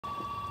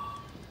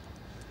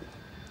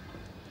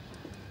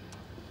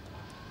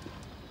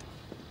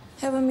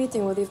Have a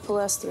meeting with Eve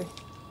Pilastri.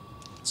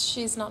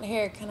 She's not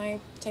here. Can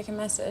I take a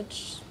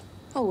message?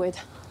 Oh, wait.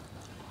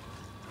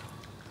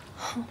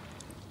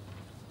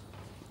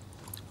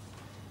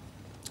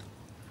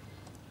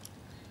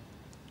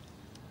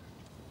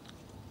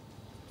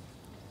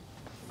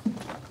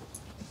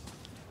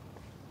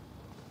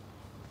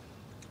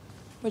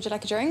 Would you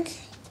like a drink?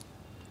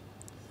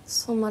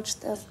 So much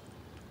death.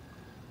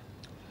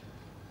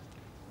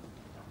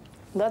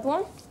 That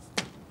one?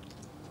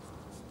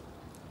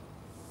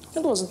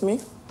 It wasn't me.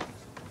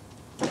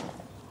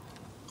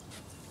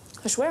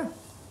 I swear.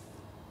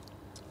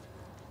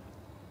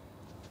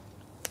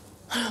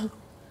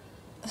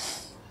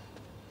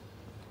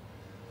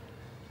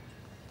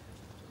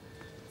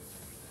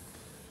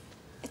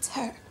 It's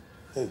her.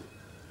 Who?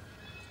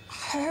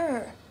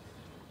 Her.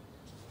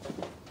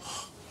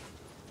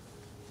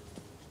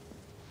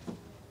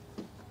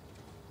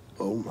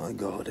 Oh my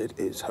God, it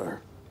is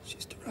her.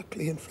 She's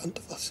directly in front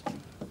of us.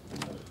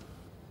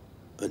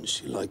 And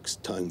she likes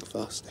tang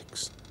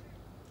sticks.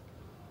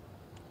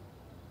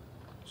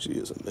 She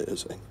is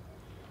amazing.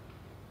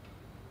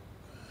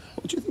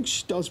 What do you think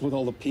she does with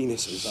all the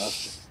penises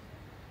after?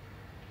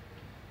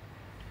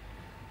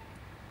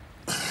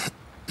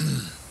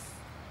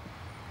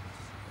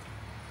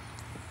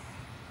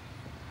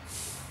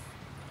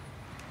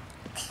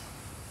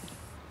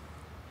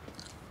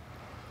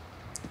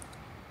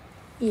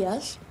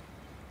 Yes?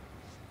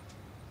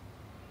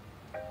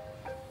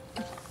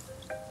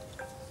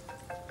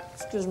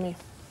 Excuse me.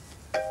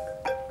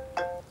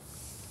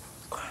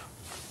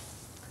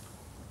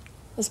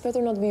 It's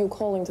better not be you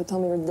calling to tell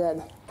me you're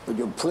dead. Would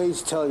you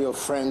please tell your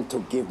friend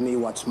to give me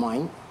what's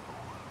mine?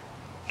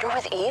 You're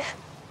with Eve?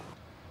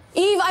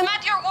 Eve, I'm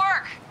at your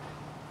work!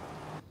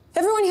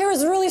 Everyone here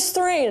is really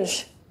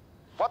strange.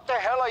 What the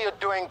hell are you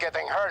doing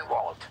getting her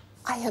involved?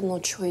 I had no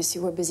choice.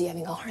 You were busy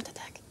having a heart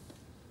attack.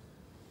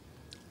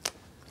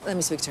 Let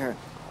me speak to her.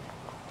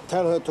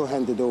 Tell her to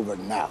hand it over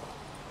now.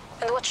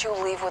 And what, you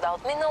leave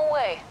without me? No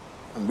way.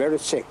 I'm very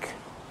sick.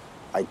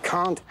 I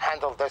can't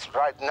handle this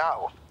right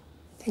now.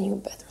 Then you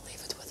better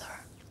leave it with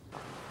her.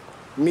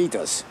 Meet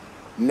us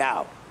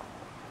now.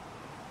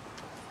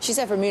 She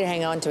said for me to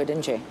hang on to it,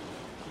 didn't she?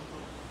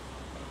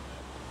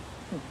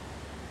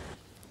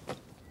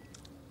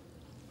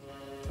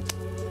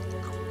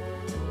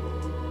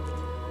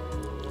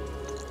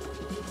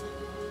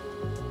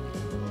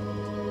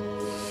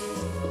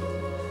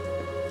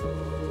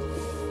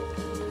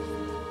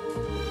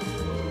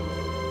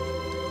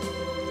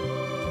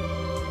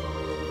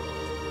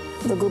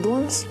 The good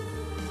ones,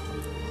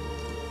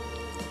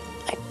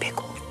 I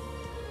pickle.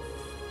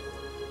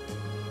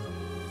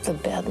 The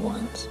bad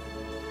ones,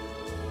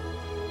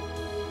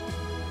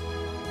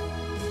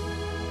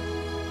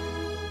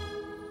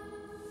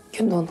 you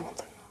don't want to know.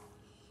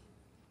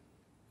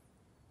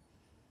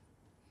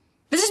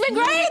 This has been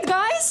great,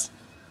 guys!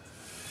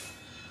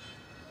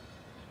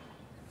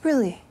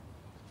 Really?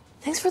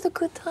 Thanks for the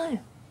good time.